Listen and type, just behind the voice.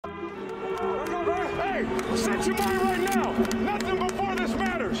Hey, set your mind right now. Nothing before this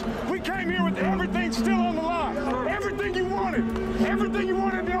matters. We came here with everything still on the line. Everything you wanted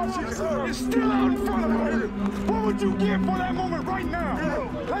in the offseason is still out in front of you. What would you give for that moment right now?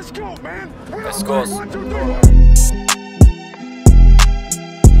 Let's go, man. Let's go. 1, 2, 3.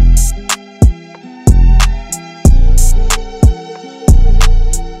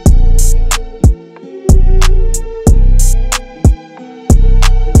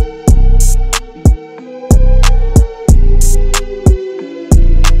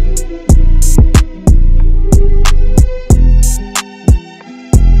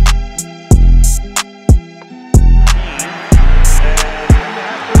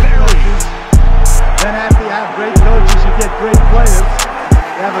 Great players,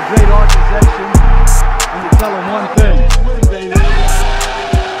 they have a great organization, and you tell them one thing.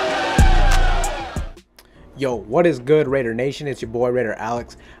 Yo, what is good, Raider Nation? It's your boy Raider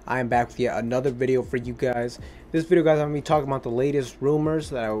Alex. I am back with yet another video for you guys. This video, guys, I'm going to be talking about the latest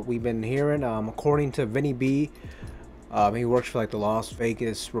rumors that we've been hearing. According to Vinny B, he works for like the Las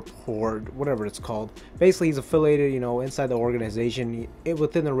Vegas Report, whatever it's called. Basically, he's affiliated, inside the organization,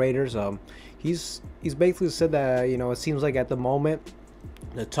 within the Raiders. He's basically said that, it seems like at the moment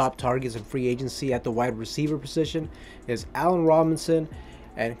the top targets in free agency at the wide receiver position is Allen Robinson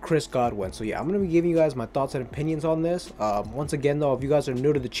and Chris Godwin. So yeah, I'm going to be giving you guys my thoughts and opinions on this. Once again though, if you guys are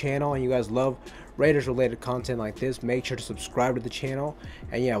new to the channel and you guys love Raiders related content like this, make sure to subscribe to the channel.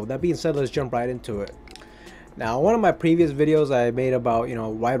 And yeah, with that being said, let's jump right into it. Now, one of my previous videos I made about,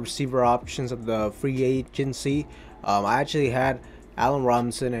 wide receiver options of the free agency, I actually had Allen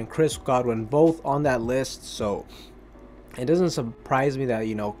Robinson and Chris Godwin both on that list, so it doesn't surprise me that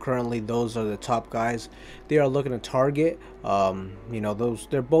currently those are the top guys they are looking to target.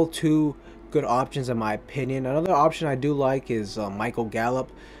 They're both two good options in my opinion. Another option I do like is Michael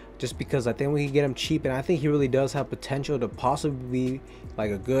Gallup, just because I think we can get him cheap, and I think he really does have potential to possibly be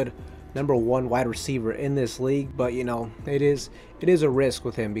like a good #1 wide receiver in this league. But it is a risk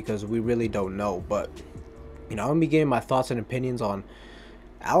with him because we really don't know. But I'm going to be giving my thoughts and opinions on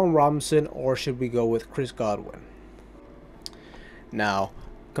Allen Robinson, or should we go with Chris Godwin. Now,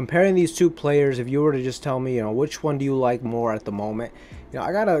 comparing these two players, if you were to just tell me, which one do you like more at the moment,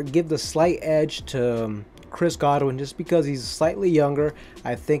 I got to give the slight edge to Chris Godwin just because he's slightly younger.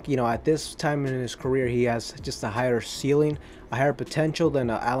 I think, at this time in his career, he has just a higher ceiling, a higher potential than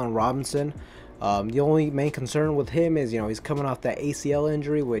Allen Robinson. The only main concern with him is, he's coming off that ACL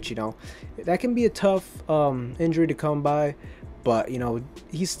injury, which, that can be a tough injury to come by. But,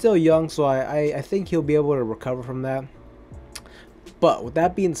 he's still young, so I think he'll be able to recover from that. But with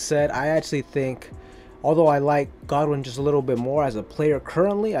that being said, I actually think, although I like Godwin just a little bit more as a player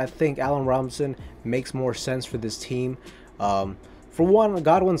currently, I think Allen Robinson makes more sense for this team. For one,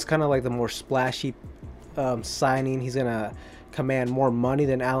 Godwin's kind of like the more splashy signing. He's going to command more money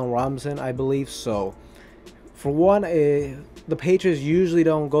than Allen Robinson, I believe. So for one, the Patriots usually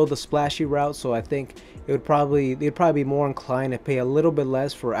don't go the splashy route, so I think they'd probably be more inclined to pay a little bit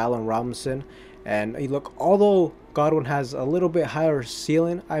less for Allen Robinson. And look, although Godwin has a little bit higher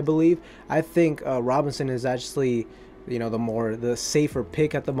ceiling, I believe, I think Robinson is actually the safer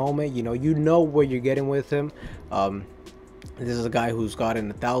pick at the moment. You know what you're getting with him. This is a guy who's gotten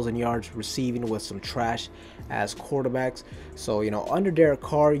 1,000 yards receiving with some trash as quarterbacks. So under Derek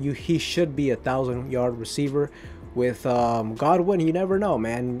Carr, he should be a 1,000-yard receiver. With Godwin, you never know,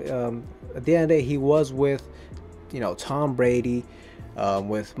 man. At the end of the day, he was with Tom Brady,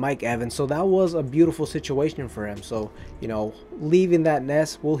 with Mike Evans, so that was a beautiful situation for him. So leaving that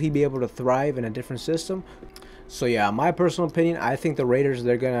nest, will he be able to thrive in a different system? So yeah, my personal opinion, I think the Raiders,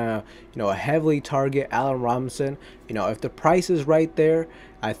 they're gonna heavily target Allen Robinson. If the price is right there,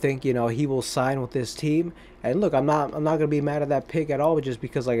 I think he will sign with this team. And look, I'm not gonna be mad at that pick at all, just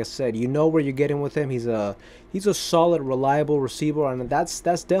because, like I said, where you're getting with him. He's a solid, reliable receiver, and that's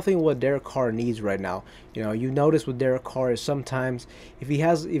definitely what Derek Carr needs right now. You notice with Derek Carr is sometimes if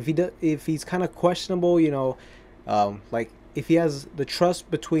he's kind of questionable, like if he has the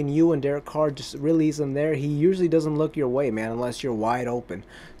trust between you and Derek Carr just really isn't there, he usually doesn't look your way, man, unless you're wide open.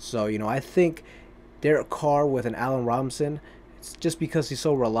 So I think Derek Carr with an Allen Robinson, it's just because he's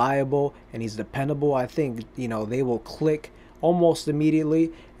so reliable and he's dependable, I think they will click almost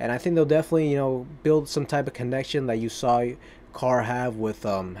immediately. And I think they'll definitely build some type of connection that you saw Carr have with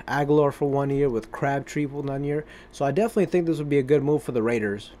Aguilar for 1 year, with Crabtree for 1 year. So I definitely think this would be a good move for the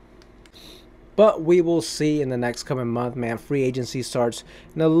Raiders. But we will see in the next coming month, man. Free agency starts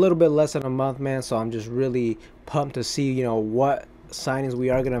in a little bit less than a month, man. So I'm just really pumped to see, what signings we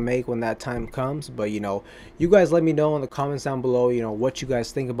are gonna make when that time comes. But you know, you guys let me know in the comments down below, you know, what you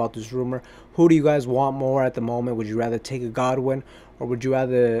guys think about this rumor. Who do you guys want more at the moment? Would you rather take a Godwin, or would you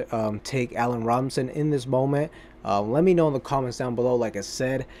rather take Allen Robinson in this moment? Let me know in the comments down below, like I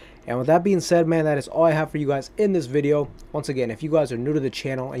said. And with that being said, man, that is all I have for you guys in this video. Once again, if you guys are new to the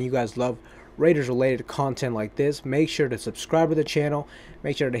channel and you guys love Raiders related content like this, make sure to subscribe to the channel,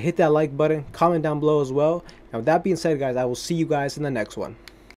 make sure to hit that like button, comment down below as well. And with that being said, guys, I will see you guys in the next one.